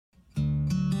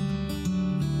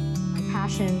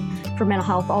passion for mental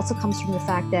health also comes from the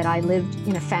fact that I lived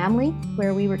in a family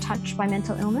where we were touched by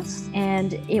mental illness.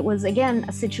 And it was, again,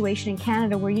 a situation in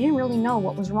Canada where you didn't really know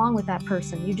what was wrong with that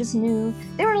person. You just knew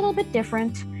they were a little bit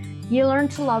different. You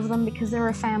learned to love them because they were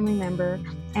a family member,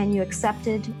 and you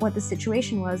accepted what the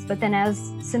situation was. But then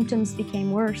as symptoms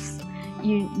became worse,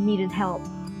 you needed help.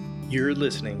 You're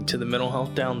listening to the Mental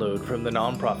Health Download from the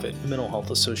nonprofit Mental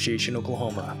Health Association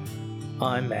Oklahoma.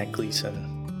 I'm Matt Gleason.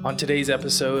 On today's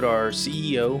episode, our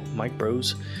CEO, Mike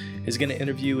Brose, is going to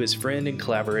interview his friend and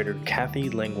collaborator, Kathy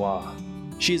Langlois.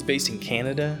 She is based in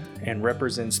Canada and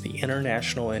represents the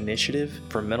International Initiative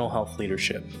for Mental Health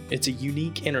Leadership. It's a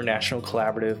unique international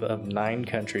collaborative of 9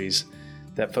 countries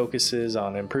that focuses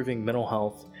on improving mental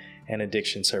health and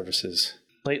addiction services.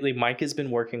 Lately, Mike has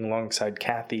been working alongside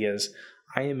Kathy as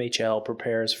IMHL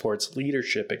prepares for its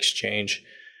Leadership Exchange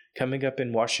coming up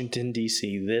in Washington,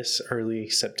 D.C. this early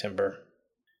September.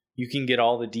 You can get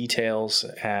all the details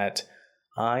at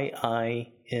iimhl.com,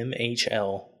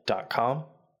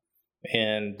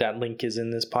 and that link is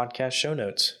in this podcast show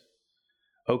notes.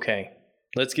 Okay,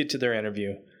 let's get to their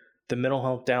interview. The Mental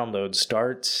Health Download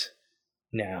starts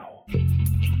now.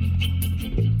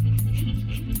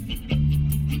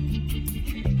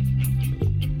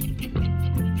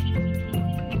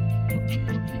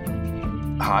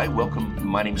 Hi, welcome.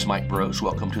 My name is Mike Brose.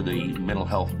 Welcome to the Mental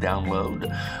Health Download.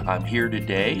 I'm here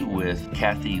today with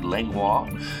Kathy Langlois.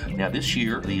 Now, this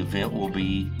year, the event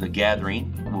the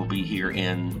gathering will be here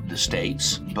in the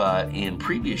States. But in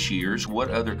previous years, what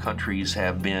other countries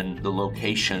have been the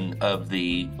location of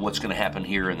what's going to happen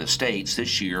here in the States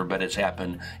this year, but it's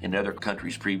happened in other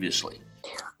countries previously?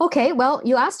 Okay, well,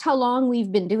 you asked how long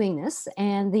we've been doing this,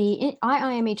 and the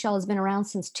IIMHL has been around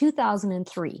since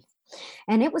 2003.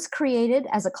 And it was created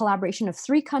as a collaboration of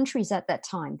 3 countries at that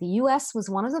time. The US was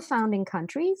one of the founding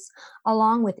countries,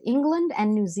 along with England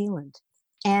and New Zealand.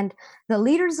 And the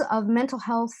leaders of mental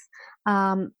health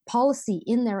policy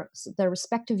in their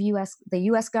respective the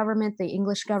US government, the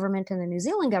English government, and the New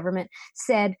Zealand government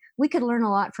said, we could learn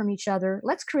a lot from each other.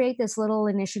 Let's create this little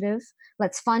initiative.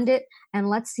 Let's fund it, and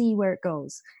let's see where it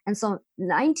goes. And so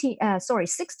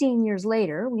 16 years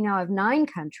later, we now have 9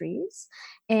 countries,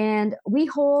 and we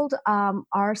hold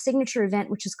our signature event,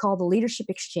 which is called the Leadership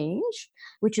Exchange,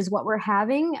 which is what we're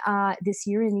having this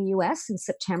year in the US in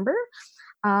September.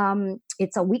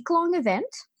 It's a week-long event.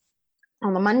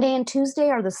 On the Monday and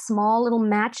Tuesday are the small little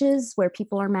matches where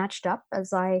people are matched up,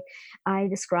 as I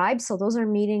described. So those are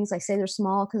meetings. I say they're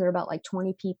small because they're about like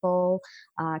 20 people.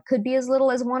 Could be as little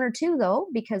as 1 or 2, though,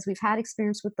 because we've had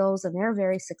experience with those, and they're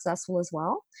very successful as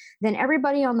well. Then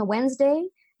everybody on the Wednesday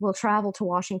will travel to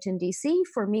Washington, D.C.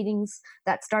 for meetings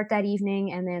that start that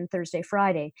evening, and then Thursday,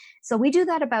 Friday. So we do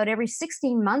that about every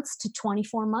 16 months to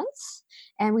 24 months,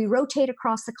 and we rotate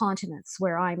across the continents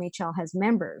where IMHL has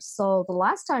members. So the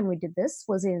last time we did this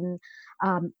was in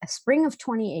spring of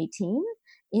 2018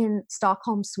 in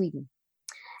Stockholm, Sweden.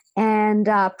 And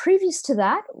previous to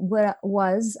that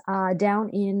was down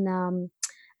in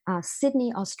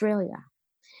Sydney, Australia.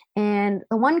 And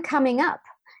the one coming up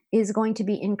is going to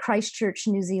be in Christchurch,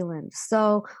 New Zealand.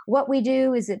 So what we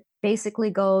do is it basically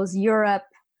goes Europe,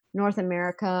 North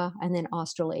America, and then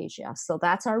Australasia. So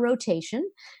that's our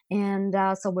rotation. And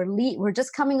so we're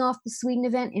just coming off the Sweden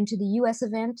event into the US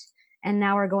event, and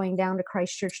now we're going down to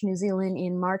Christchurch, New Zealand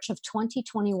in March of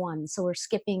 2021. So we're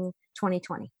skipping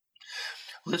 2020.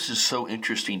 This is so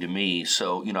interesting to me.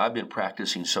 So, I've been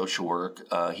practicing social work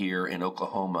here in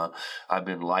Oklahoma. I've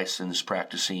been licensed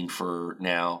practicing for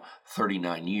now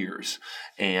 39 years.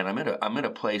 And I'm at a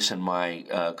place in my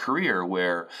career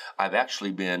where I've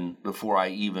actually been, before I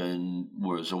even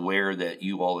was aware that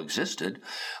you all existed,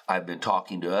 I've been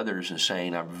talking to others and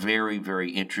saying I'm very, very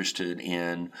interested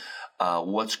in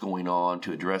what's going on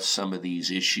to address some of these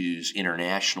issues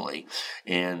internationally,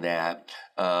 and that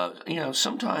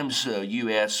sometimes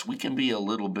U.S. we can be a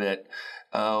little bit,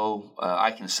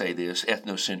 I can say this,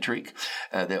 ethnocentric,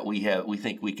 that we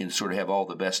think we can sort of have all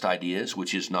the best ideas,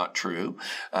 which is not true.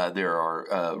 There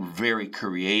are very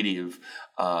creative,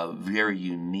 very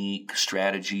unique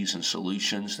strategies and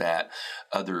solutions that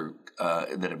have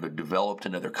been developed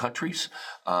in other countries.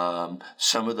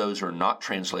 Some of those are not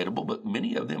translatable, but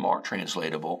many of them are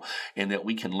translatable, and that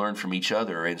we can learn from each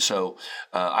other. And so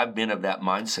I've been of that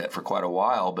mindset for quite a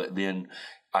while, but then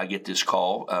I get this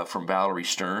call from Valerie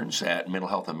Stearns at Mental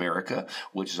Health America,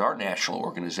 which is our national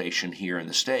organization here in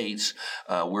the States.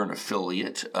 We're an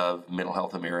affiliate of Mental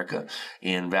Health America,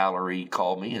 and Valerie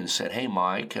called me and said, "Hey,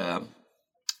 Mike,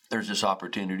 there's this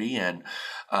opportunity, and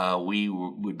we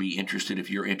would be interested if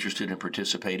you're interested in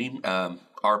participating."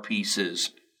 Our piece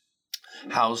is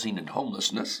housing and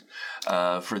homelessness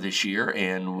for this year.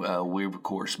 And we've, of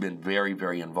course, been very,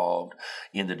 very involved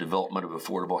in the development of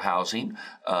affordable housing,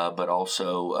 but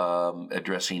also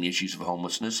addressing issues of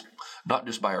homelessness, not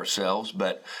just by ourselves,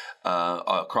 but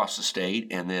across the state,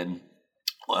 and then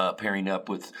pairing up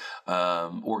with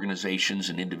organizations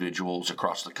and individuals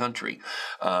across the country.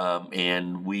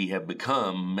 And we have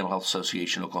become, Mental Health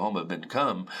Association Oklahoma, have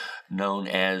become known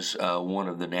as one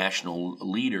of the national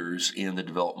leaders in the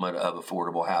development of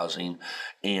affordable housing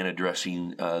and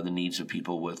addressing the needs of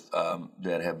people with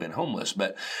that have been homeless.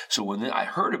 But so when I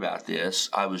heard about this,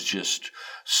 I was just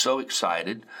so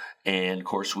excited. And of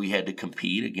course, we had to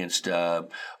compete against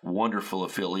wonderful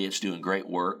affiliates doing great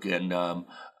work, and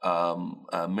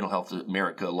Mental Health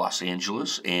America Los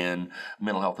Angeles and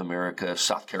Mental Health America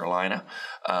South Carolina.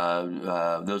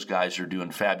 Those guys are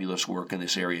doing fabulous work in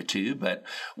this area too, but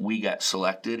we got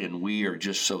selected and we are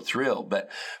just so thrilled. But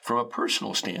from a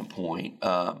personal standpoint,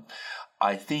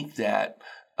 I think that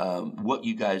what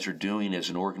you guys are doing as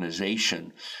an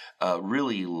organization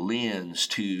really lends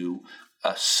to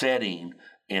a setting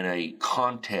in a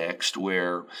context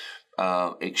where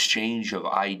exchange of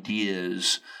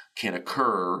ideas can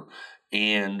occur,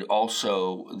 and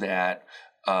also that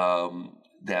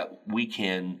that we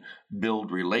can build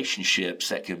relationships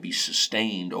that can be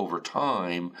sustained over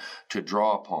time to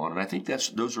draw upon. And I think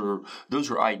those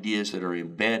are ideas that are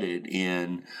embedded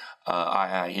in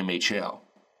IIMHL.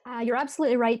 You're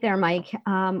absolutely right there, Mike.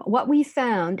 What we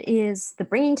found is the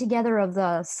bringing together of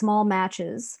the small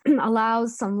matches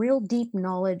allows some real deep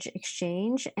knowledge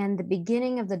exchange and the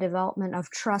beginning of the development of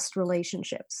trust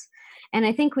relationships. And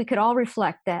I think we could all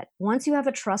reflect that once you have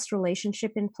a trust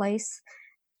relationship in place,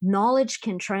 knowledge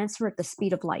can transfer at the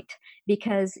speed of light,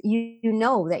 because you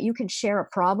know that you can share a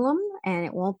problem and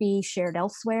it won't be shared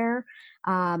elsewhere.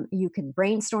 You can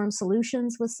brainstorm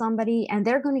solutions with somebody and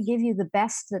they're going to give you the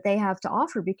best that they have to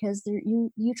offer because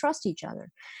you trust each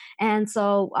other. And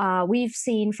so we've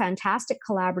seen fantastic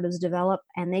collaboratives develop,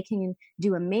 and they can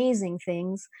do amazing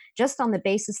things just on the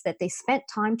basis that they spent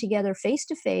time together face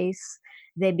to face.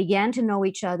 They began to know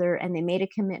each other and they made a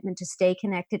commitment to stay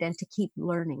connected and to keep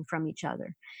learning from each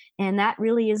other. And that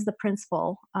really is the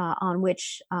principle on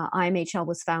which IMHL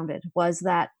was founded, was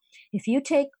that if you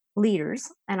take leaders,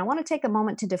 and I want to take a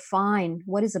moment to define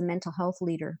what is a mental health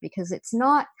leader, because it's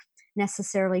not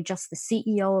necessarily just the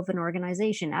CEO of an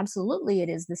organization. Absolutely, it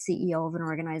is the CEO of an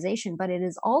organization, but it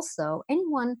is also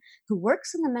anyone who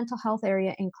works in the mental health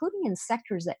area, including in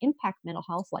sectors that impact mental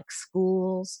health, like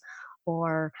schools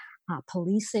or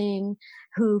policing,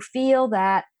 who feel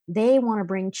that they want to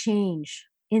bring change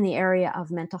in the area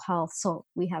of mental health, so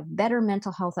we have better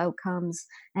mental health outcomes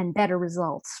and better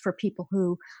results for people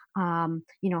who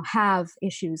have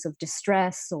issues of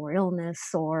distress or illness,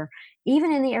 or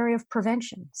even in the area of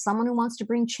prevention, someone who wants to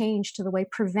bring change to the way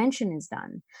prevention is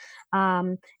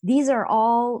done. These are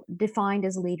all defined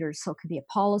as leaders. So it could be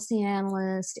a policy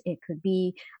analyst, it could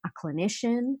be a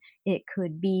clinician, it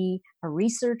could be a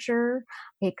researcher,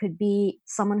 it could be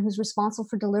someone who's responsible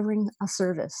for delivering a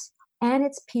service, and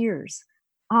it's peers.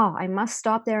 Oh, I must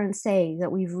stop there and say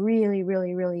that we've really,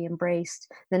 really, really embraced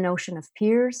the notion of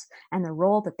peers and the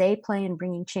role that they play in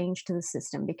bringing change to the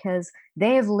system, because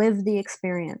they have lived the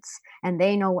experience and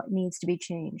they know what needs to be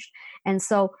changed. And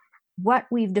so what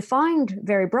we've defined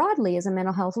very broadly as a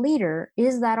mental health leader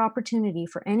is that opportunity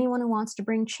for anyone who wants to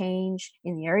bring change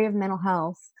in the area of mental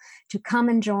health to come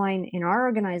and join in our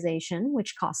organization,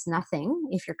 which costs nothing.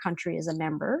 If your country is a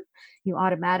member, you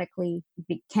automatically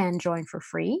can join for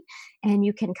free, and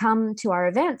you can come to our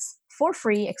events for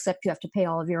free, except you have to pay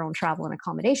all of your own travel and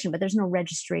accommodation, but there's no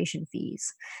registration fees.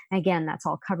 Again, that's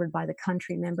all covered by the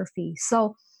country member fee.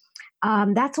 So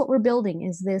that's what we're building,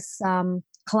 is this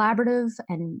collaborative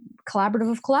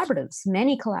of collaboratives,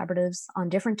 many collaboratives on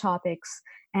different topics,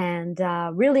 and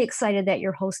really excited that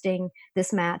you're hosting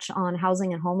this match on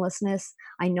housing and homelessness.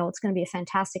 I know it's going to be a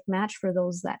fantastic match for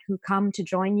those who come to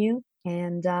join you,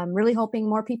 and really hoping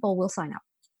more people will sign up.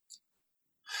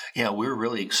 Yeah, we're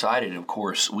really excited. Of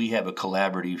course, we have a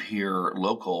collaborative here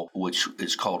local, which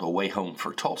is called A Way Home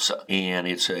for Tulsa. And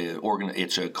it's a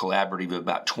collaborative of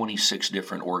about 26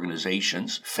 different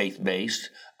organizations, faith-based,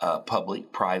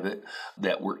 public, private,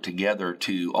 that work together,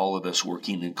 to all of us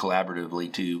working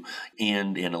collaboratively to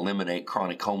end and eliminate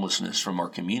chronic homelessness from our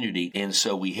community. And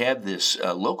so we have this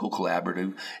local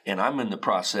collaborative, and I'm in the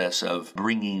process of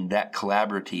bringing that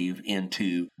collaborative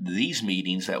into these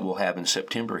meetings that we'll have in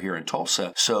September here in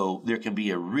Tulsa. So there can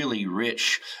be a really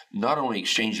rich, not only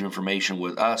exchange of information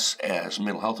with us as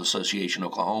Mental Health Association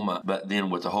Oklahoma, but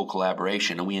then with the whole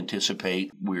collaboration. And we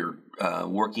anticipate we're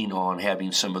working on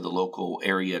having some of the local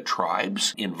area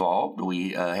tribes involved. We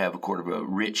have a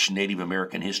rich Native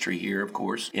American history here, of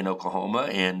course, in Oklahoma,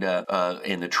 and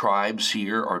the tribes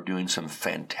here are doing some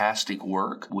fantastic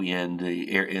work in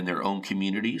their own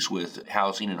communities with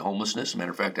housing and homelessness. As a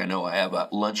matter of fact, I know I have a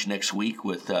lunch next week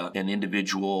with an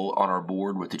individual on our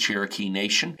board with the Cherokee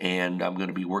Nation, and I'm going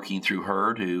to be working through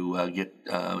her to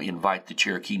invite the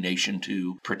Cherokee Nation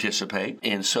to participate.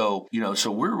 And so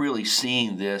we're really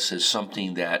seeing this as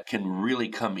something that can really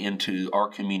come into our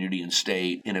community and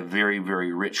state in a very,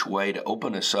 very rich way to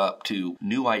open us up to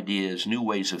new ideas, new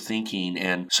ways of thinking.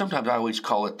 And sometimes I always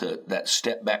call it that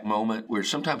step back moment, where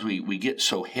sometimes we get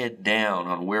so head down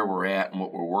on where we're at and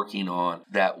what we're working on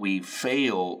that we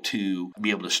fail to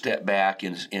be able to step back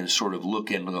and sort of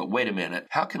look and go, wait a minute,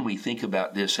 how can we think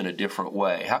about this in a different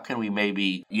way? How can we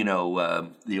maybe,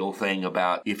 the old thing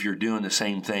about if you're doing the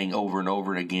same thing over and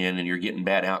over again and you're getting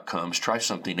bad outcomes, try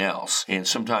something else. And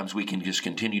sometimes we can just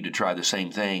continue to try the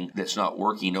same thing that's not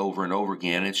working over and over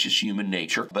again. It's just human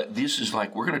nature. But this is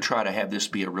like, we're going to try to have this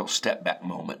be a real step back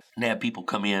moment and have people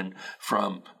come in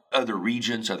from other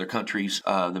regions, other countries,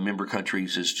 the member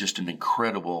countries. Is just an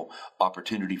incredible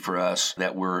opportunity for us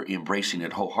that we're embracing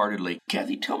it wholeheartedly.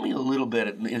 Kathy, tell me a little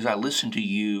bit, as I listen to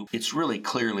you, it's really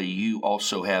clearly you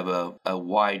also have a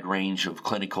wide range of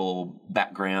clinical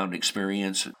background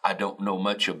experience. I don't know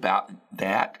much about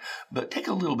that, but take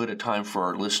a little bit of time for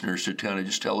our listeners to kind of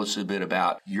just tell us a bit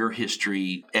about your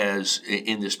history as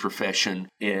in this profession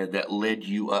that led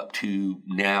you up to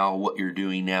now what you're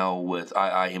doing now with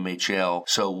IIMHL,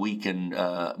 so we can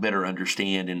better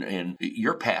understand and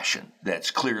your passion that's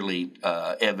clearly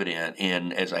evident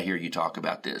in as I hear you talk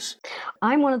about this.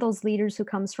 I'm one of those leaders who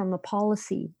comes from the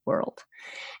policy world.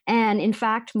 And in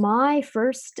fact, my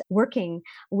first working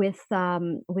with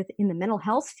in the mental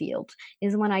health field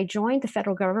is when I joined the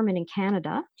federal government in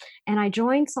Canada, and I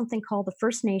joined something called the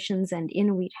First Nations and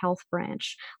Inuit Health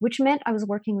Branch, which meant I was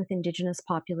working with Indigenous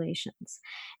populations.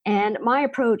 And my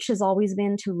approach has always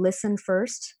been to listen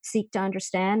first, seek to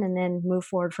understand, and then move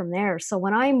forward from there. So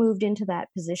when I moved into that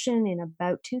position in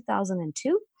about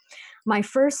 2002,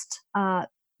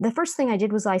 the first thing I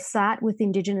did was I sat with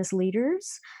Indigenous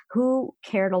leaders who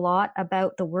cared a lot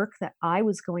about the work that I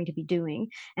was going to be doing.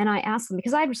 And I asked them,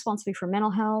 because I had responsibility for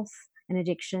mental health and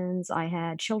addictions, I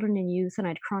had children and youth, and I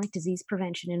had chronic disease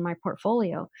prevention in my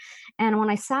portfolio. And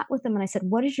when I sat with them and I said,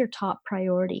 what is your top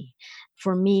priority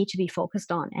for me to be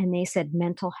focused on? And they said,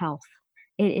 mental health.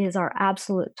 It is our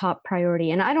absolute top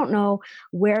priority. And I don't know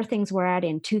where things were at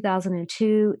in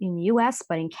 2002 in the US,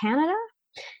 but in Canada,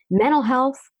 mental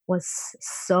health was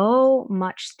so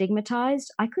much stigmatized.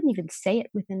 I couldn't even say it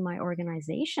within my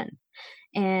organization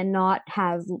and not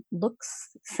have looks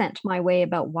sent my way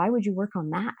about why would you work on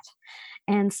that?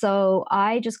 And so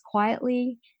I just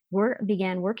quietly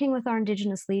began working with our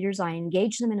Indigenous leaders. I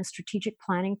engaged them in a strategic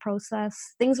planning process.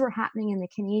 Things were happening in the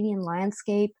Canadian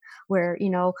landscape where,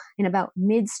 in about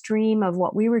midstream of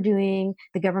what we were doing,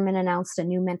 the government announced a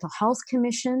new mental health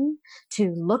commission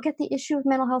to look at the issue of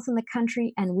mental health in the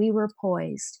country. And we were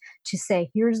poised to say,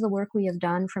 here's the work we have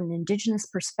done from an Indigenous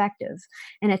perspective.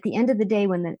 And at the end of the day,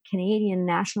 when the Canadian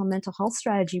National Mental Health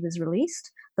Strategy was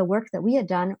released, the work that we had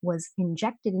done was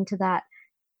injected into that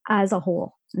as a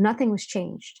whole. Nothing was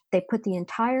changed. They put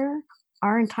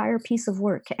our entire piece of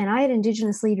work. And I had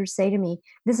Indigenous leaders say to me,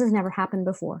 this has never happened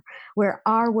before, where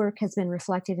our work has been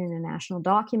reflected in a national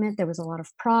document. There was a lot of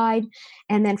pride.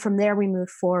 And then from there, we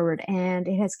moved forward. And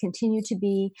it has continued to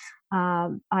be,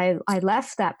 I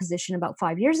left that position about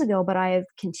 5 years ago, but I have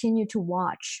continued to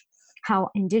watch how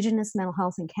Indigenous mental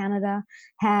health in Canada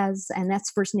has, and that's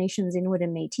First Nations, Inuit,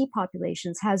 and Métis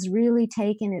populations, has really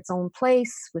taken its own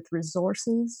place with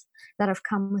resources that have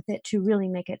come with it to really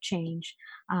make a change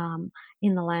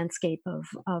in the landscape of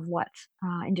what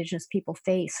Indigenous people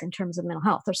face in terms of mental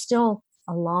health. There's still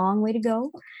a long way to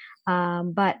go,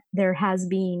 but there has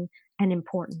been an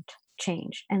important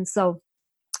change. And so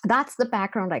that's the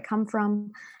background I come from,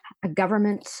 a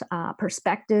government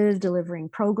perspective, delivering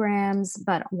programs,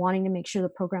 but wanting to make sure the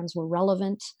programs were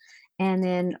relevant, and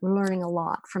then learning a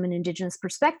lot from an Indigenous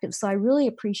perspective. So I really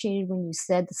appreciated when you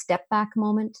said the step back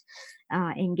moment,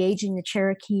 engaging the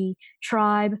Cherokee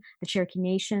tribe, the Cherokee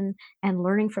Nation, and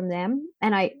learning from them.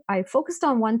 And I focused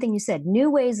on one thing you said, new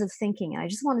ways of thinking. And I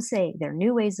just want to say they're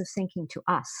new ways of thinking to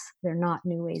us. They're not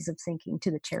new ways of thinking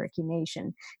to the Cherokee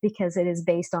Nation, because it is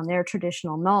based on their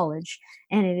traditional knowledge.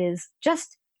 And it is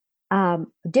just a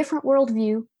different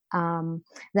worldview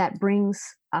that brings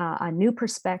a new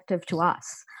perspective to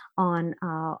us on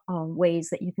ways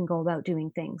that you can go about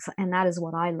doing things. And that is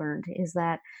what I learned, is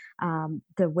that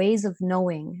the ways of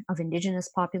knowing of Indigenous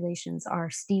populations are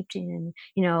steeped in,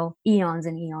 eons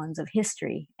and eons of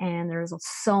history. And there's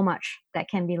so much that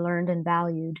can be learned and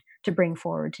valued to bring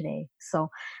forward today. So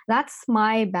that's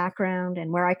my background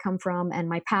and where I come from. And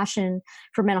my passion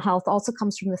for mental health also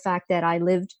comes from the fact that I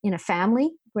lived in a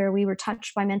family where we were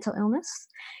touched by mental illness.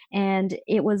 And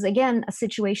it was, again, a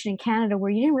situation in Canada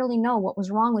where you didn't really know what was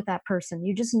wrong with that person.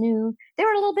 You just knew they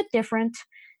were a little bit different.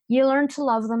 You learned to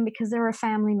love them because they were a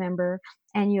family member,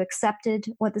 and you accepted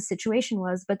what the situation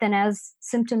was. But then as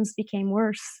symptoms became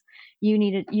worse, you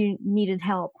needed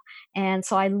help. And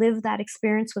so I lived that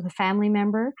experience with a family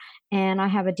member, and I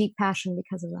have a deep passion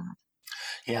because of that.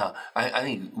 Yeah, I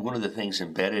think one of the things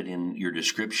embedded in your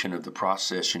description of the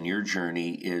process in your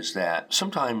journey is that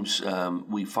sometimes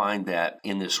we find that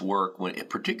in this work,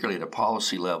 particularly at a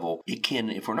policy level, it can,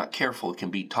 if we're not careful, it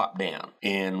can be top down.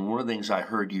 And one of the things I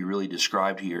heard you really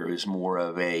described here is more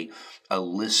of a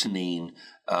listening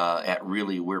at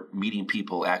really where meeting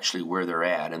people actually where they're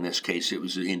at. In this case, it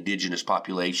was Indigenous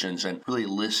populations, and really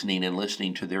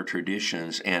listening to their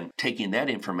traditions and taking that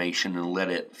information and let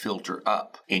it filter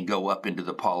up and go up into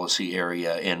the policy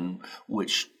area, and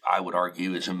which I would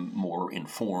argue is a more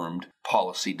informed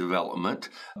policy development.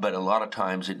 But a lot of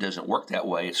times it doesn't work that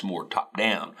way. It's more top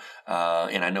down.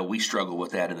 And I know we struggle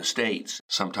with that in the States.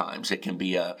 Sometimes it can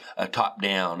be a top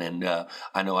down. And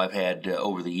I know I've had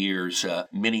over the years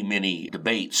many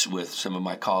debates with some of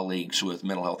my colleagues with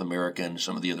Mental Health America and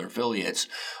some of the other affiliates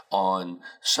on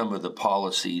some of the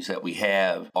policies that we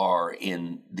have are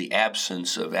in the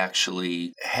absence of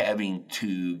actually having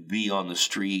to be on the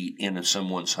street, in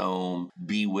someone's home,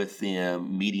 be with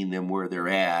them, meeting them where they're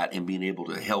at, and being able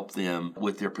to help them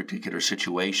with their particular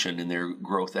situation and their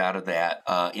growth out of that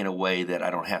in a way that I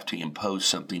don't have to impose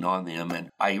something on them. And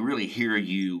I really hear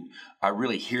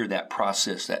that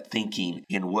process, that thinking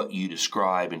in what you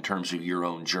describe in terms of your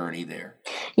own journey there.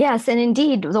 Yes, and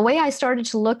indeed, the way I started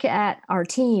to look at our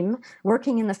team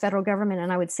working in the federal government,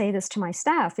 and I would say this to my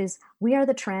staff, is we are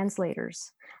the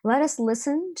translators. Let us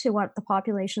listen to what the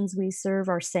populations we serve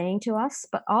are saying to us,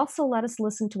 but also let us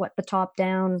listen to what the top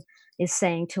down is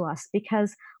saying to us,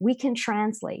 because we can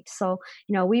translate. So,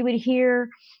 we would hear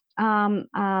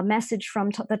a message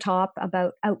from the top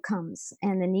about outcomes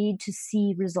and the need to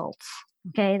see results.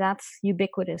 Okay, that's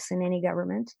ubiquitous in any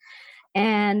government.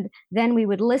 And then we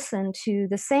would listen to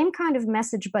the same kind of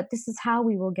message, but this is how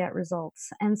we will get results.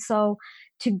 And so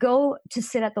to go to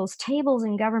sit at those tables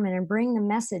in government and bring the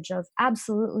message of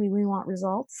absolutely we want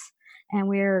results, and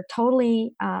we're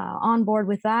totally on board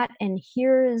with that, and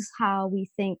here is how we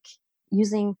think,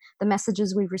 using the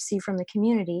messages we've received from the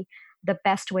community, the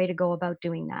best way to go about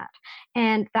doing that.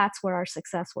 And that's where our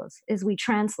success was, is we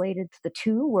translated the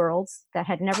two worlds that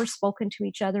had never spoken to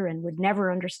each other and would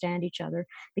never understand each other,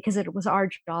 because it was our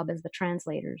job as the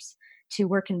translators to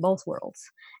work in both worlds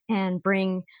and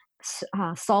bring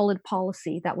solid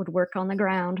policy that would work on the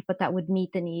ground, but that would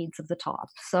meet the needs of the top.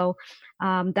 So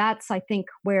that's, I think,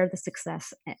 where the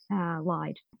success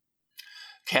lied.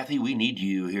 Kathy, we need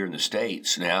you here in the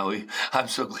States now. I'm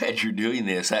so glad you're doing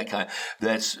this.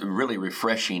 That's really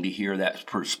refreshing to hear that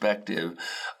perspective.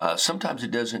 Sometimes it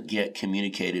doesn't get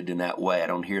communicated in that way. I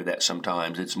don't hear that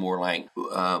sometimes. It's more like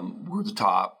we're the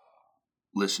top.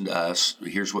 Listen to us.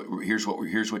 Here's what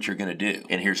you're going to do,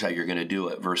 and here's how you're going to do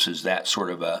it. Versus that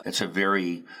sort of it's a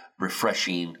very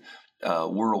refreshing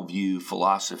worldview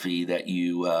philosophy that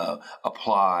you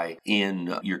apply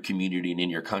in your community and in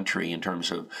your country in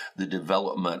terms of the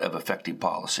development of effective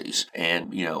policies.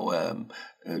 And,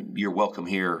 you're welcome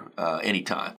here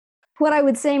anytime. What I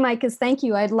would say, Mike, is thank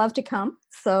you. I'd love to come.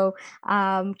 So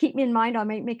keep me in mind. I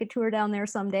might make a tour down there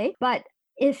someday. But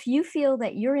if you feel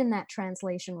that you're in that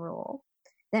translation role,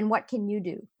 then what can you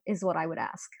do is what I would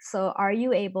ask. So are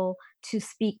you able to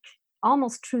speak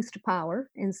almost truth to power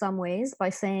in some ways by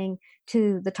saying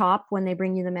to the top, when they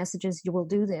bring you the messages, you will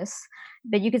do this.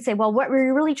 But you could say, well, what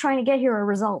we're really trying to get here are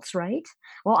results, right?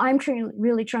 Well, I'm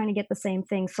really trying to get the same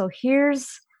thing. So here's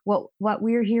what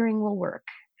we're hearing will work.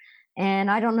 And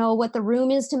I don't know what the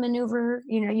room is to maneuver.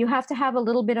 You have to have a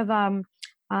little bit of an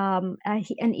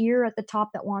ear at the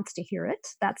top that wants to hear it.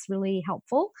 That's really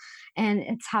helpful. And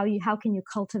it's how can you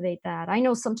cultivate that? I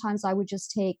know sometimes I would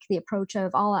just take the approach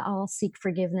of I'll seek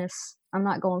forgiveness. I'm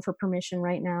not going for permission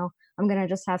right now. I'm going to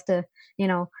just have to,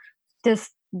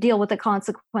 just deal with the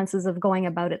consequences of going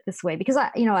about it this way. Because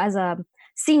as a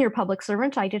senior public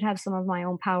servant, I did have some of my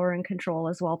own power and control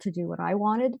as well to do what I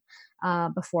wanted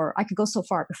before I could go so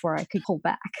far before I could pull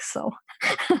back. So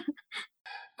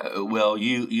Well,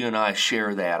 you and I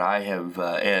share that. I have,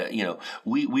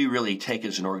 we really take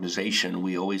as an organization,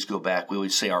 we always go back, we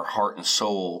always say our heart and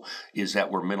soul is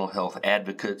that we're mental health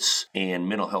advocates and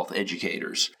mental health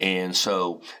educators. And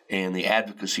so, in the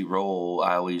advocacy role,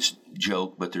 I always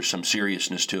joke, but there's some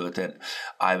seriousness to it, that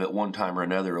I've at one time or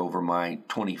another over my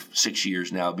 26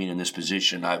 years now being in this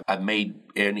position, I've made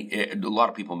a lot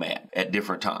of people mad at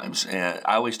different times. And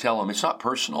I always tell them it's not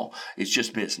personal, it's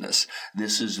just business.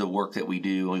 This is the work that we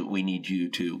do. We need you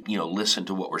to, listen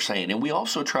to what we're saying. And we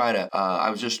also try to, I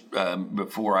was just,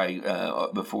 before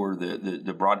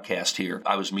the broadcast here,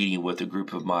 I was meeting with a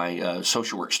group of my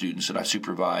social work students that I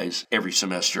supervise every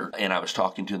semester. And I was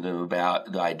talking to them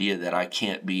about the idea that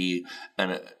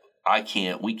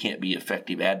we can't be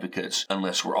effective advocates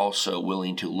unless we're also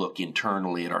willing to look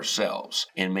internally at ourselves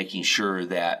and making sure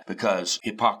that, because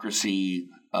hypocrisy,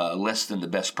 less than the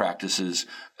best practices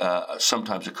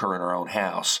sometimes occur in our own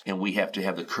house, and we have to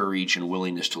have the courage and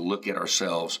willingness to look at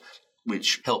ourselves,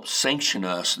 which helps sanction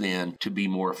us then to be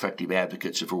more effective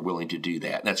advocates if we're willing to do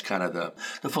that. That's kind of the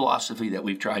philosophy that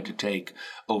we've tried to take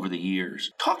over the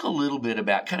years. Talk a little bit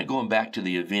about kind of going back to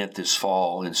the event this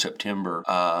fall in September.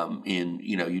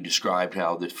 You described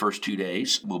how the first 2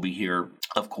 days will be here,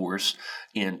 of course,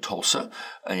 in Tulsa.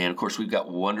 And of course, we've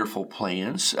got wonderful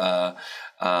plans for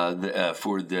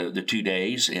the 2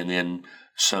 days, and then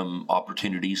some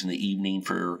opportunities in the evening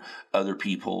for other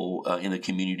people in the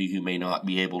community who may not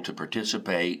be able to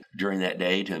participate during that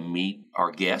day to meet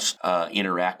our guests,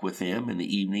 interact with them in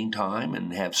the evening time,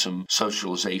 and have some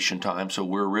socialization time. So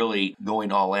we're really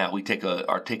going all out. We take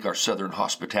our Southern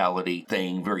hospitality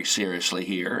thing very seriously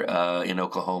here in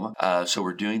Oklahoma. So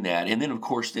we're doing that. And then, of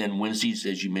course, then Wednesdays,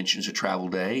 as you mentioned, is a travel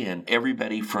day, and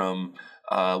everybody from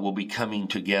will be coming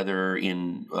together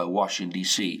in Washington,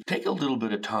 D.C. Take a little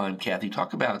bit of time, Kathy.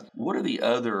 Talk about what are the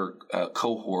other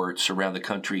cohorts around the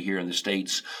country here in the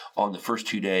States on the first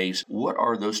 2 days. What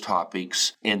are those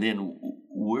topics? And then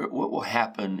what will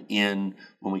happen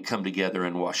when we come together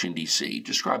in Washington, D.C.?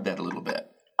 Describe that a little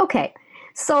bit. Okay.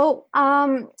 So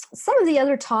some of the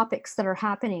other topics that are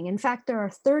happening, in fact, there are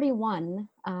 31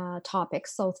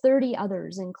 topics, so 30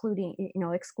 others,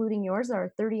 excluding yours, there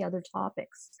are 30 other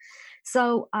topics.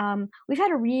 So we've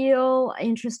had a real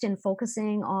interest in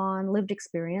focusing on lived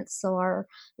experience. So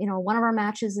one of our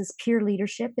matches is peer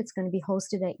leadership. It's going to be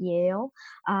hosted at Yale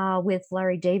with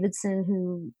Larry Davidson,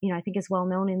 who, I think is well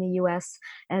known in the U.S.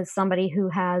 as somebody who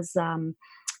has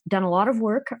done a lot of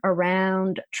work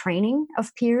around training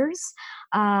of peers.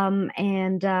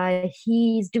 And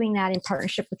he's doing that in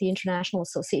partnership with the International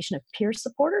Association of Peer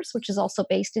Supporters, which is also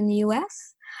based in the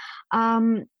U.S.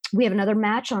 We have another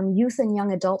match on youth and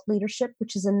young adult leadership,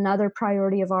 which is another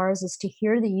priority of ours, is to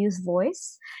hear the youth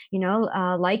voice.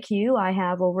 Like you, I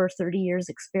have over 30 years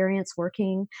experience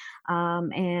working.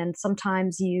 And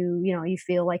sometimes you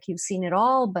feel like you've seen it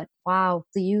all, but wow,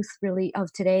 the youth really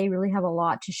of today really have a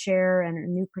lot to share and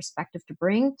a new perspective to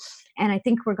bring. And I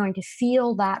think we're going to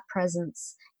feel that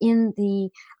presence in the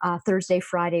Thursday,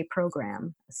 Friday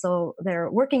program. So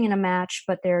they're working in a match,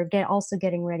 but they're also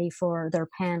getting ready for their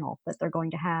panel that they're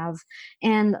going to have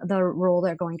and the role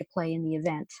they're going to play in the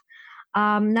event.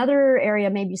 Another area,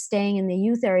 maybe staying in the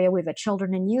youth area, we have a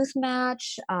children and youth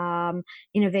match,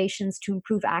 innovations to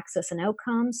improve access and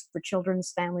outcomes for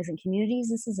children's families and communities.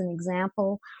 This is an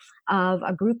example of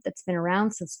a group that's been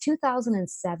around since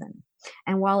 2007.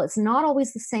 And while it's not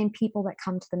always the same people that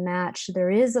come to the match,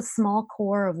 there is a small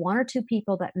core of 1 or 2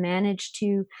 people that manage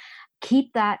to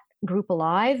keep that group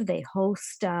alive. They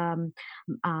host, I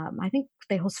think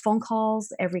they host phone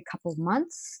calls every couple of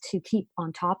months to keep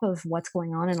on top of what's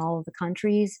going on in all of the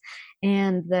countries.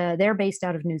 And they're based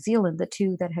out of New Zealand, the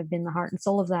 2 that have been the heart and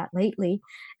soul of that lately.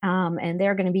 And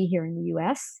they're going to be here in the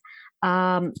US.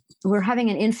 We're having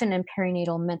an infant and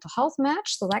perinatal mental health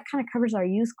match. So that kind of covers our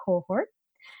youth cohort.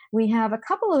 We have a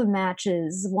couple of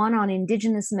matches, one on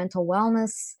Indigenous mental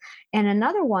wellness, and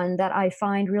another one that I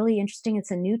find really interesting. It's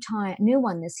a new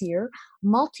one this year,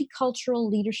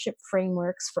 multicultural leadership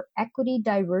frameworks for equity,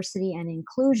 diversity, and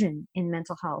inclusion in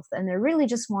mental health. And they're really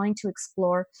just wanting to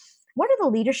explore what are the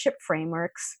leadership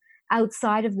frameworks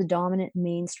outside of the dominant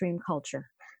mainstream culture.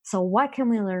 So what can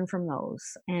we learn from those?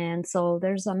 And so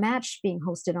there's a match being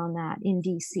hosted on that in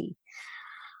DC.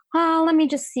 Let me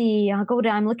just see. I'll go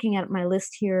down. I'm looking at my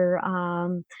list here.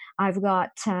 I've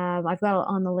got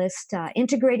on the list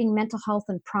integrating mental health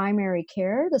and primary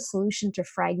care, the solution to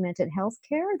fragmented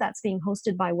healthcare. That's being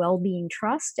hosted by Wellbeing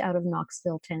Trust out of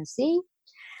Knoxville, Tennessee.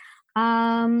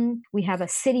 We have a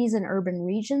cities and urban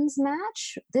regions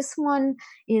match. This one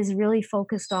is really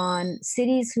focused on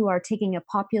cities who are taking a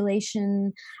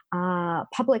population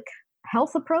public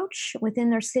health approach within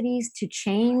their cities to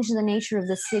change the nature of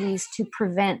the cities to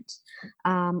prevent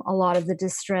a lot of the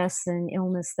distress and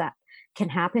illness that can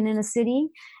happen in a city.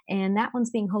 And that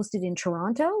one's being hosted in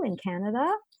Toronto, in Canada.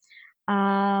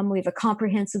 We have a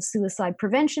comprehensive suicide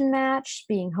prevention match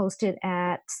being hosted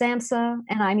at SAMHSA.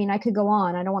 And I mean, I could go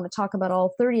on. I don't want to talk about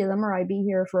all 30 of them or I'd be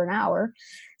here for an hour.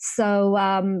 So,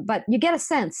 but you get a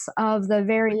sense of the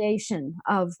variation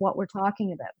of what we're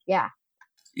talking about. Yeah.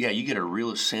 Yeah, you get a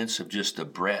real sense of just the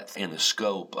breadth and the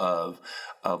scope of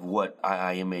what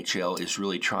IIMHL is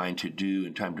really trying to do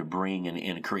and trying to bring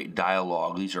and create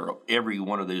dialogue. These are, every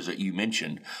one of those that you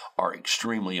mentioned are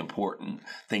extremely important,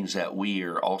 things that we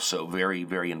are also very,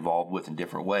 very involved with in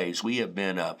different ways. We have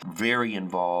been very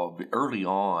involved early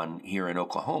on here in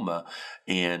Oklahoma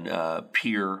in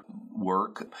peer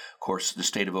work. Of course, the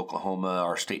state of Oklahoma,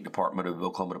 our state department of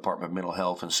Oklahoma Department of Mental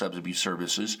Health and Substance Abuse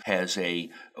Services has a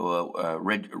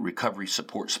recovery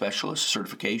support specialist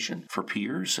certification for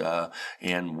peers,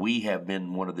 and we have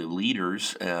been one of the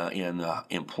leaders in the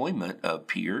employment of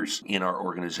peers in our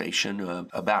organization.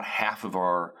 About half of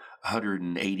our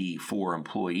 184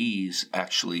 employees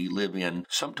actually live in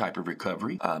some type of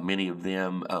recovery. Many of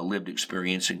them lived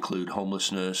experience include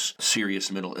homelessness,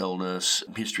 serious mental illness,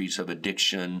 histories of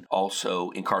addiction,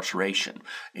 also incarceration.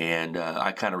 And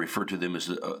I kind of refer to them as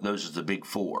those as the big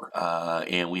four.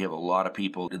 And we have a lot of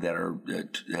people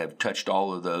that have touched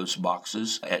all of those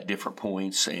boxes at different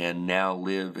points and now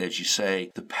live, as you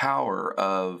say, the power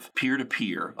of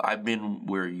peer-to-peer. I've been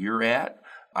where you're at.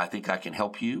 I think I can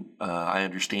help you. I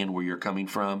understand where you're coming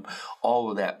from. All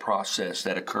of that process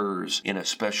that occurs in a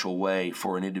special way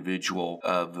for an individual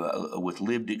with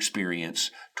lived experience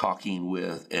talking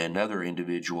with another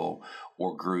individual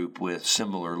or group with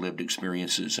similar lived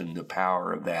experiences, and the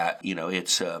power of that. You know,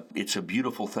 it's a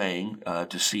beautiful thing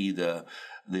to see the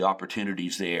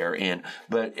opportunities there.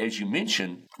 But as you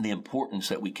mentioned, the importance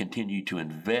that we continue to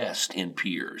invest in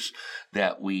peers,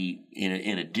 that we,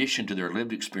 in addition to their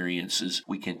lived experiences,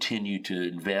 we continue to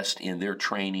invest in their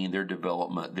training, their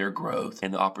development, their growth,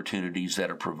 and the opportunities that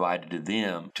are provided to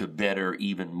them to better,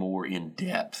 even more in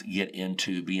depth, get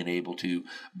into being able to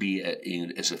be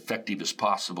as effective as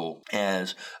possible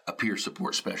as a peer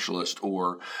support specialist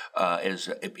or as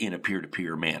in a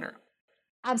peer-to-peer manner.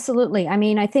 Absolutely. I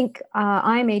mean, I think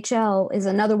IMHL is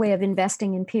another way of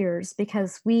investing in peers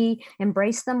because we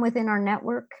embrace them within our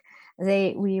network.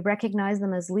 We recognize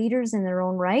them as leaders in their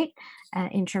own right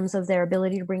in terms of their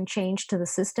ability to bring change to the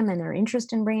system and their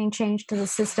interest in bringing change to the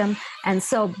system. And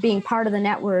so being part of the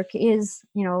network is,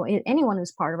 anyone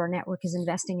who's part of our network is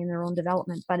investing in their own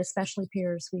development, but especially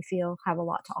peers, we feel, have a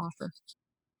lot to offer.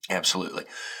 Absolutely.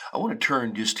 I want to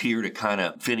turn just here to kind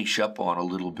of finish up on a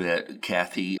little bit,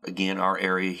 Kathy. Again, our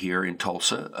area here in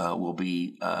Tulsa will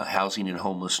be housing and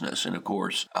homelessness. And of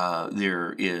course,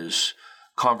 there is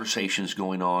conversations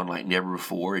going on like never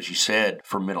before. As you said,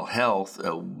 for mental health,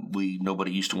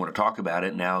 nobody used to want to talk about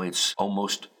it. Now it's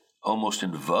almost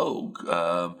in vogue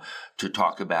to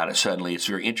talk about it suddenly. It's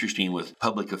very interesting with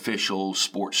public officials,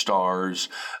 sports stars,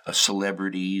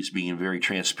 celebrities being very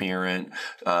transparent,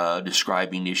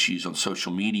 describing issues on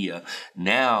social media.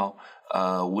 Now,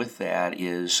 with that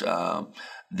is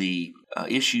the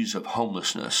issues of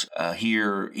homelessness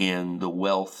here in the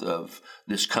wealth of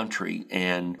this country,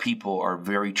 and people are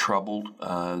very troubled.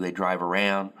 They drive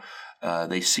around.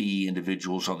 They see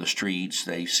individuals on the streets.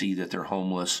 They see that they're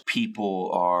homeless.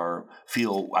 People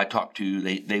I talk to,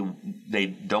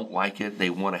 they don't like it. They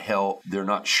want to help. They're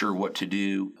not sure what to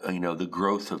do. The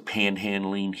growth of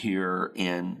panhandling here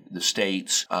in the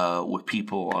States with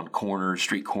people on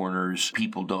street corners,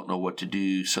 people don't know what to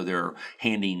do. So they're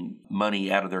handing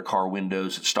money out of their car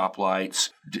windows at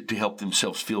stoplights to help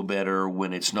themselves feel better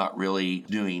when it's not really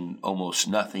doing almost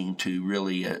nothing to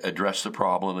really address the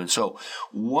problem. And so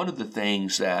one of the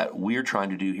things that we're trying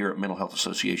to do here at Mental Health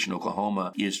Association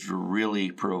Oklahoma is to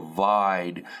really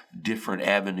provide different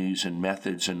avenues and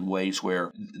methods and ways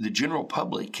where the general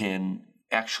public can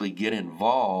actually get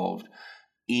involved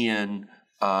in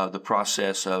the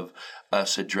process of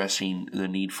us addressing the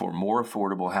need for more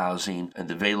affordable housing and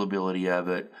the availability of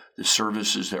it, the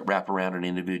services that wrap around an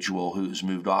individual who has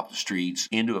moved off the streets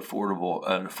into an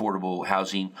affordable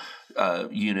housing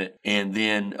unit, and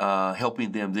then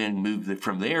helping them then move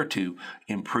from there to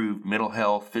improve mental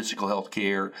health, physical health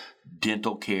care,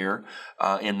 dental care,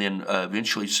 and then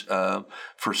eventually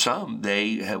for some,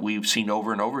 we've seen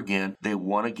over and over again, they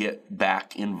want to get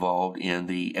back involved in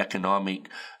the economic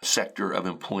sector of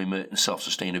employment and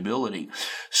self-sustainability.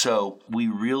 So we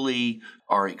really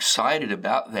are excited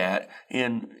about that.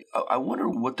 And I wonder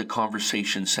what the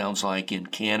conversation sounds like in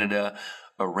Canada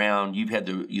around. You've had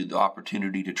the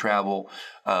opportunity to travel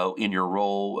in your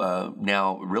role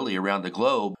now really around the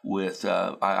globe with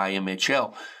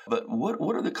IIMHL. But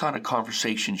what are the kind of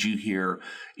conversations you hear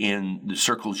in the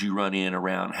circles you run in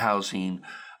around housing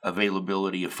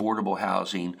availability, affordable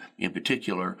housing in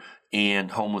particular,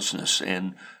 and homelessness?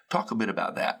 And talk a bit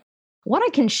about that. What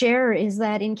I can share is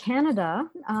that in Canada,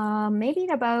 maybe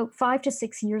about 5 to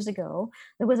 6 years ago,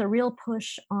 there was a real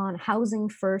push on housing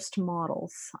first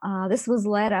models. This was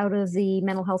led out of the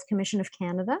Mental Health Commission of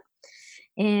Canada,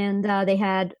 and they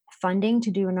had funding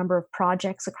to do a number of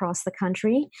projects across the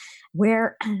country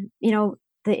where,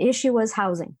 the issue was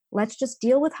housing. Let's just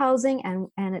deal with housing.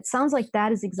 And it sounds like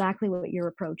that is exactly what your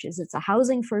approach is. It's a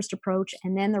housing first approach,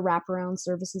 and then the wraparound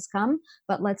services come,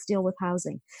 but let's deal with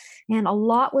housing. And a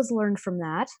lot was learned from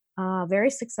that. Very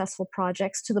successful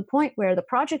projects, to the point where the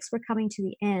projects were coming to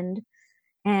the end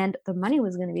and the money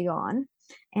was going to be gone.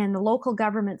 And the local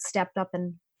government stepped up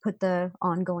and put the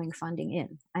ongoing funding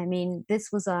in. I mean, this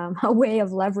was a way of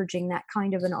leveraging that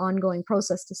kind of an ongoing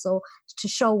process to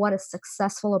show what a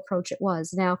successful approach it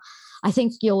was. Now, I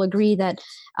think you'll agree that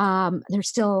there's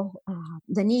still,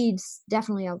 the needs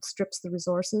definitely outstrips the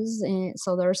resources. And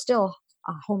so there are still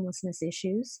homelessness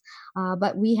issues.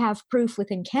 But we have proof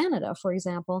within Canada, for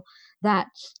example, that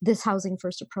this housing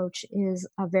first approach is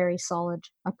a very solid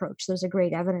approach. There's a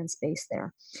great evidence base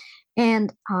there.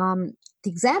 And the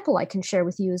example I can share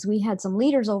with you is we had some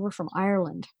leaders over from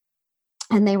Ireland,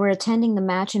 and they were attending the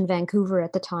match in Vancouver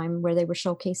at the time where they were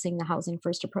showcasing the housing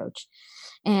first approach.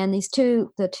 And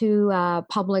the two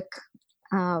public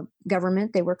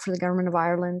government, they work for the government of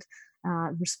Ireland,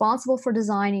 responsible for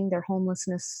designing their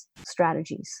homelessness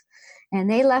strategies.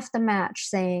 And they left the match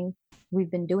saying,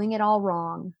 we've been doing it all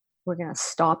wrong. We're going to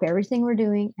stop everything we're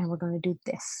doing, and we're going to do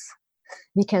this.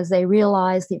 Because they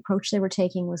realized the approach they were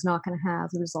taking was not going to have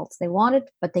the results they wanted,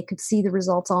 but they could see the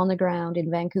results on the ground in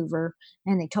Vancouver,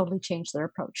 and they totally changed their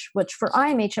approach, which for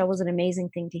IMHL was an amazing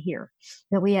thing to hear,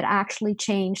 that we had actually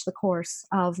changed the course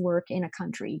of work in a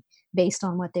country based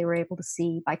on what they were able to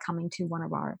see by coming to one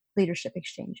of our leadership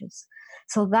exchanges.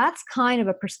 So that's kind of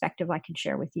a perspective I can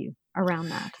share with you around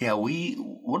that. Yeah,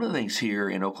 one of the things here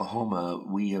in Oklahoma,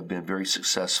 we have been very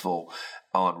successful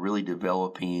on really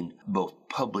developing both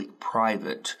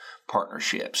public-private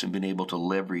partnerships and been able to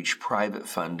leverage private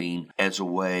funding as a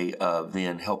way of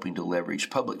then helping to leverage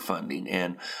public funding.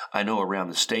 And I know around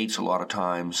the states, a lot of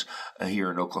times here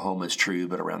in Oklahoma it's true,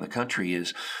 but around the country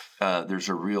is there's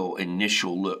a real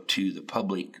initial look to the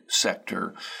public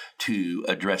sector to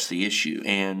address the issue.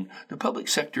 And the public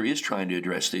sector is trying to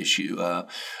address the issue.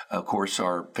 Of course,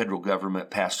 our federal government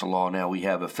passed a law. Now we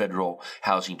have a federal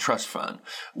housing trust fund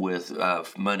with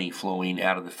money flowing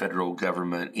out of the federal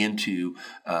government into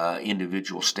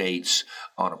individual states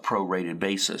on a prorated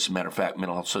basis. Matter of fact,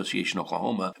 Mental Health Association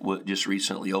Oklahoma just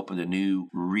recently opened a new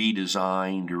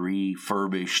redesigned,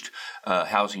 refurbished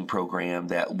housing program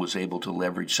that was able to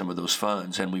leverage some of those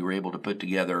funds. And we were able to put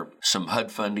together some HUD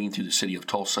funding through the city of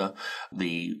Tulsa,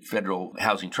 the Federal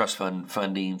Housing Trust Fund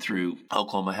funding through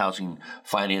Oklahoma Housing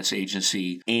Finance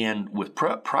Agency, and with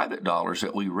private dollars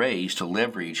that we raised to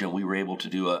leverage. And we were able to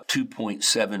do a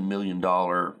 $2.7 million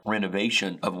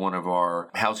renovation of one of our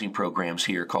housing programs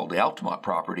here called the Altamont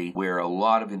property, where a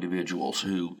lot of individuals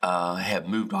who have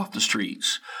moved off the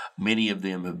streets, many of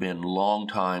them have been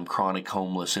long-time chronic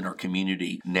homeless in our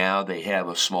community. Now they have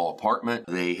a small apartment.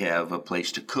 They have a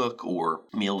place to cook, or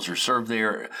meals are served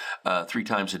there 3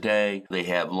 times a day. They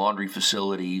have laundry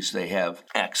facilities. They have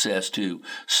access to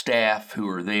staff who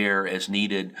are there as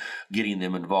needed, getting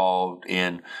them involved.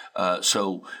 And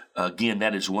so again,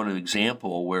 that is one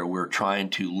example where we're trying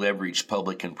to leverage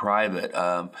public and private.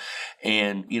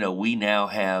 And, we now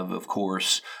have, of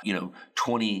course,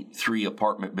 23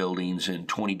 apartment buildings in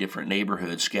 20 different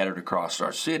neighborhoods scattered across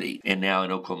our city. And now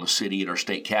in Oklahoma City, at our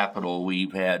state capital,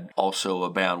 we've had also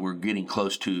we're getting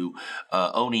close to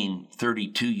owning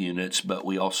 32 units, but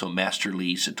we also master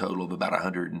lease a total of about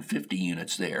 150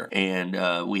 units there.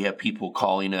 And we have people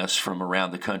calling us from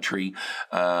around the country.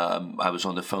 I was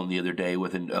on the phone the other day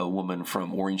with a woman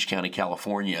from Orange County,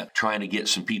 California, trying to get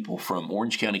some people from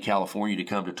Orange County, California to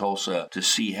come to Tulsa to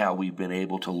see how we've been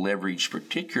able to leverage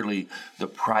particularly the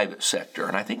private sector.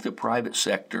 And I think the private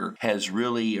sector has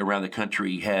really, around the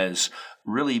country, has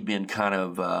really been kind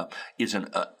of,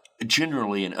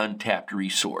 generally an untapped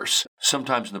resource.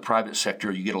 Sometimes in the private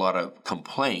sector, you get a lot of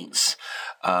complaints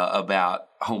about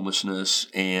homelessness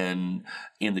and,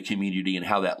 in the community and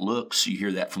how that looks. You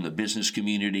hear that from the business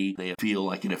community. They feel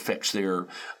like it affects their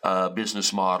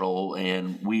business model,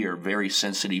 and we are very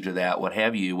sensitive to that. What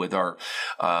have you? With our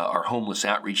homeless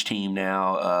outreach team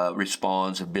now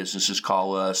responds if businesses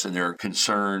call us and they're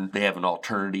concerned. They have an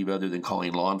alternative other than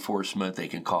calling law enforcement. They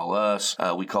can call us.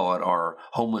 We call it our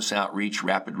homeless outreach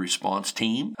rapid response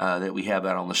team that we have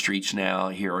out on the streets now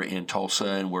here in Tulsa,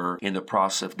 and we're in the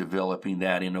process of developing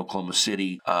that in Oklahoma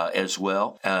City as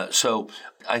well. So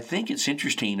I think it's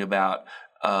interesting about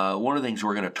one of the things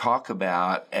we're going to talk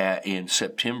about in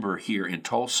September here in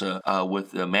Tulsa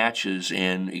with the matches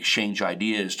and exchange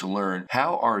ideas to learn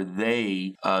how are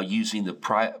they using the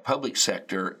public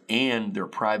sector and their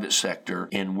private sector,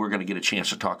 and we're going to get a chance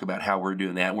to talk about how we're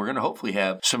doing that. We're going to hopefully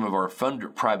have some of our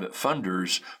private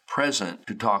funders present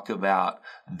to talk about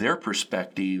their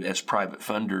perspective as private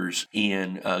funders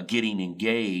in getting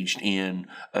engaged in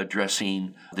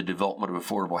addressing the development of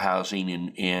affordable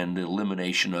housing and the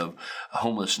elimination of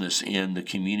homelessness in the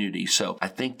community. So I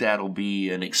think that'll be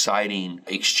an exciting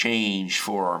exchange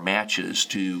for our matches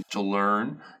to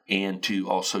learn and to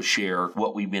also share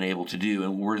what we've been able to do.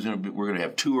 And we're going to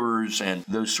have tours and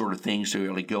those sort of things to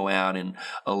really go out and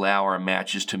allow our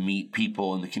matches to meet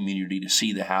people in the community, to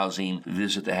see the housing,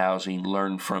 visit the housing,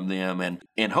 learn from them,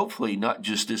 and hopefully not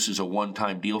just this is a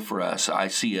one-time deal for us. I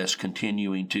see us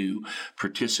continuing to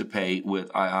participate with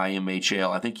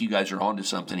IIMHL. I think you guys are onto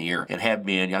something here and have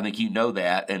been. I think you know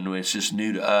that, and it's just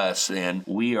new to us, and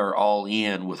we are all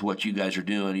in with what you guys are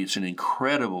doing. It's an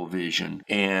incredible vision,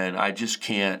 and I just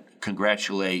can't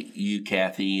congratulate you,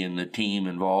 Kathy, and the team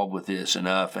involved with this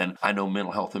enough. And I know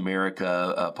Mental Health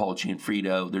America, Paul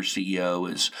Gianfrido, their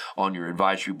CEO, is on your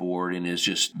advisory board and is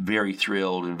just very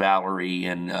thrilled, and Valerie.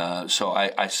 And so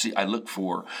I look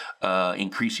for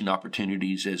increasing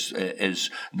opportunities as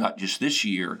not just this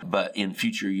year, but in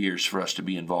future years for us to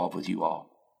be involved with you all.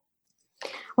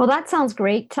 Well, that sounds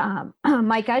great,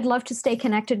 Mike. I'd love to stay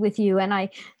connected with you. And I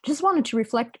just wanted to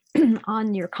reflect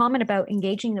on your comment about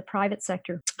engaging the private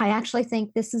sector. I actually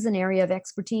think this is an area of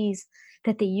expertise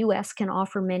that the U.S. can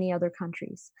offer many other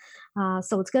countries.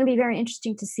 So it's going to be very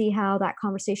interesting to see how that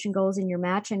conversation goes in your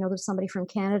match. I know there's somebody from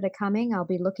Canada coming. I'll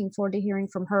be looking forward to hearing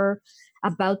from her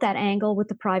about that angle with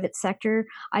the private sector.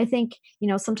 I think,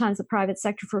 sometimes the private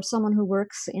sector, for someone who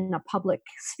works in a public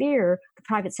sphere, the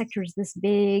private sector is this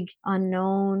big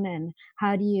unknown, and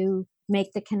how do you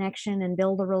make the connection and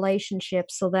build a relationship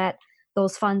so that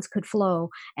those funds could flow?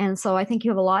 And so I think you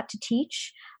have a lot to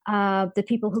teach the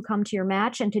people who come to your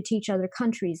match and to teach other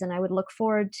countries. And I would look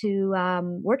forward to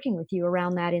working with you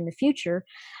around that in the future.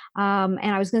 And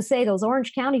I was going to say, those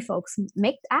Orange County folks,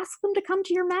 ask them to come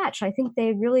to your match. I think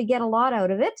they really get a lot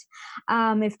out of it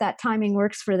if that timing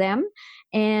works for them.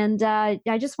 And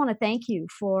I just want to thank you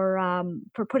for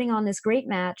putting on this great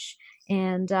match.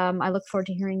 And I look forward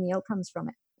to hearing the outcomes from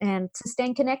it and to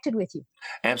staying connected with you.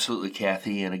 Absolutely,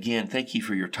 Kathy. And again, thank you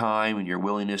for your time and your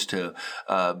willingness to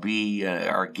be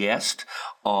our guest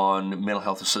on Mental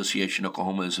Health Association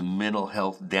Oklahoma's Mental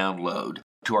Health Download.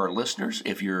 To our listeners,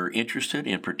 if you're interested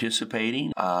in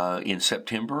participating in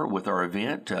September with our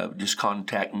event, just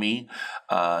contact me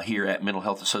here at Mental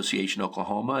Health Association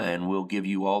Oklahoma, and we'll give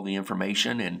you all the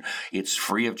information, and it's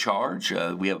free of charge.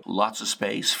 We have lots of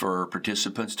space for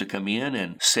participants to come in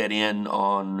and set in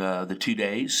on the 2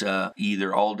 days,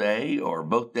 either all day or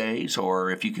both days, or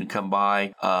if you can come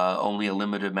by only a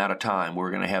limited amount of time.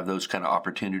 We're going to have those kind of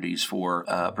opportunities for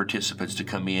participants to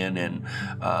come in and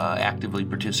actively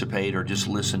participate or just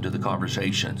listen to the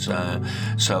conversations.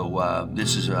 So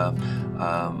this is a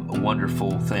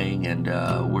wonderful thing, and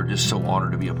we're just so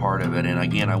honored to be a part of it. And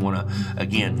again, I want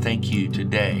to thank you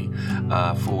today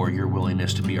for your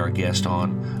willingness to be our guest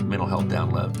on Mental Health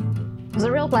Download. It was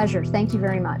a real pleasure. Thank you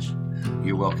very much.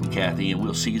 You're welcome, Kathy, and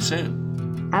we'll see you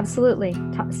soon. Absolutely.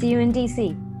 See you in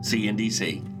DC. See you in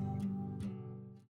DC.